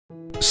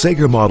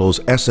Sager models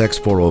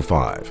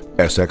SX405,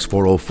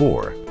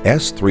 SX404,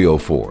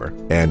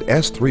 S304, and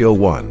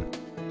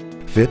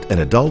S301 fit an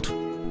adult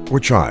or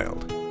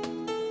child.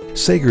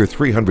 Sager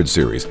 300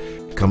 series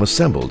come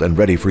assembled and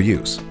ready for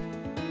use.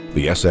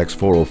 The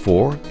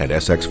SX404 and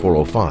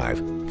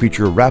SX405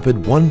 feature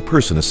rapid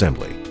one-person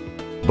assembly.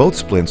 Both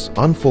splints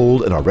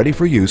unfold and are ready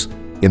for use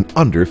in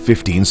under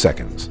 15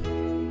 seconds.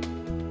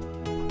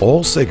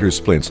 All Sager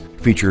splints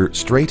feature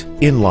straight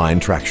inline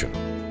traction.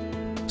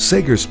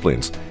 Sager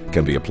splints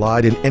can be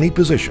applied in any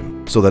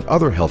position so that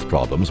other health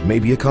problems may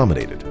be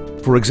accommodated.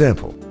 For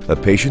example, a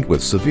patient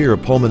with severe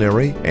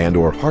pulmonary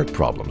and/or heart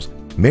problems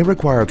may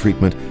require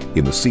treatment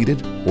in the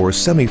seated or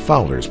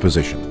semi-Fowler's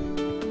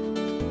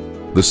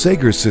position. The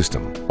Sager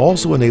system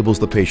also enables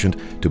the patient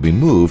to be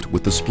moved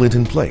with the splint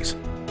in place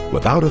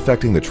without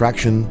affecting the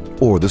traction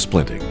or the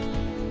splinting.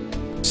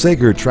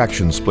 Sager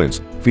traction splints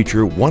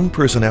feature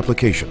one-person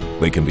application.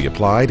 They can be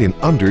applied in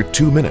under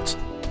 2 minutes.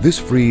 This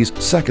frees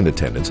second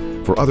attendance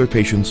for other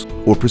patients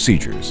or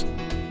procedures.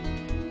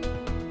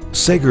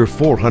 Sager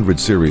 400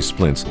 series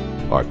splints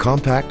are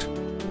compact,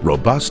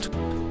 robust,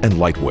 and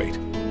lightweight.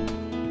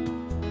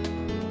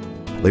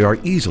 They are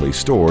easily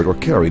stored or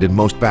carried in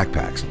most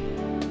backpacks.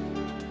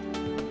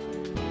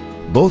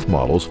 Both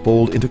models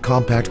fold into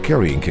compact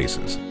carrying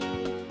cases.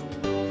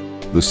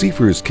 The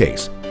Seafers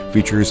case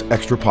features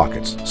extra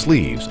pockets,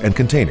 sleeves, and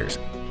containers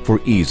for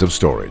ease of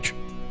storage.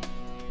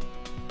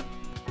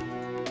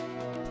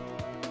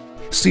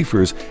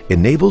 Seafers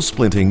enables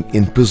splinting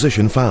in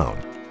position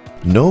found.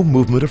 No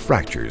movement of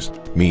fractures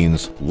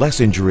means less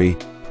injury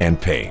and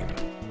pain.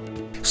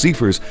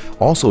 Seafers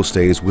also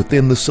stays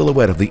within the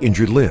silhouette of the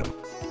injured limb.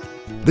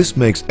 This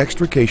makes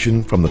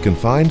extrication from the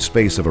confined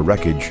space of a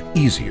wreckage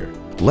easier,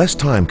 less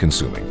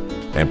time-consuming,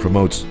 and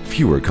promotes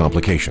fewer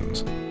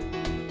complications.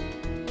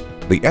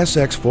 The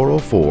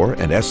SX404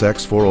 and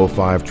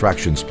SX405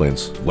 traction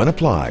splints, when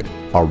applied,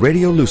 are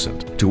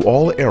radiolucent to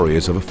all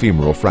areas of a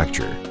femoral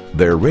fracture.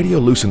 Their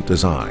radiolucent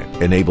design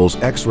enables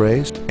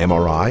X-rays,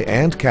 MRI,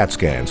 and CAT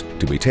scans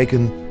to be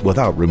taken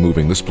without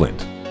removing the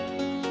splint.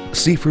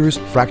 Seafers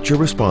Fracture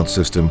Response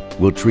System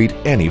will treat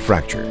any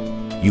fracture.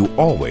 You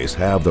always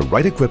have the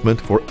right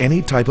equipment for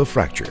any type of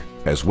fracture,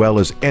 as well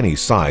as any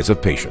size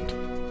of patient.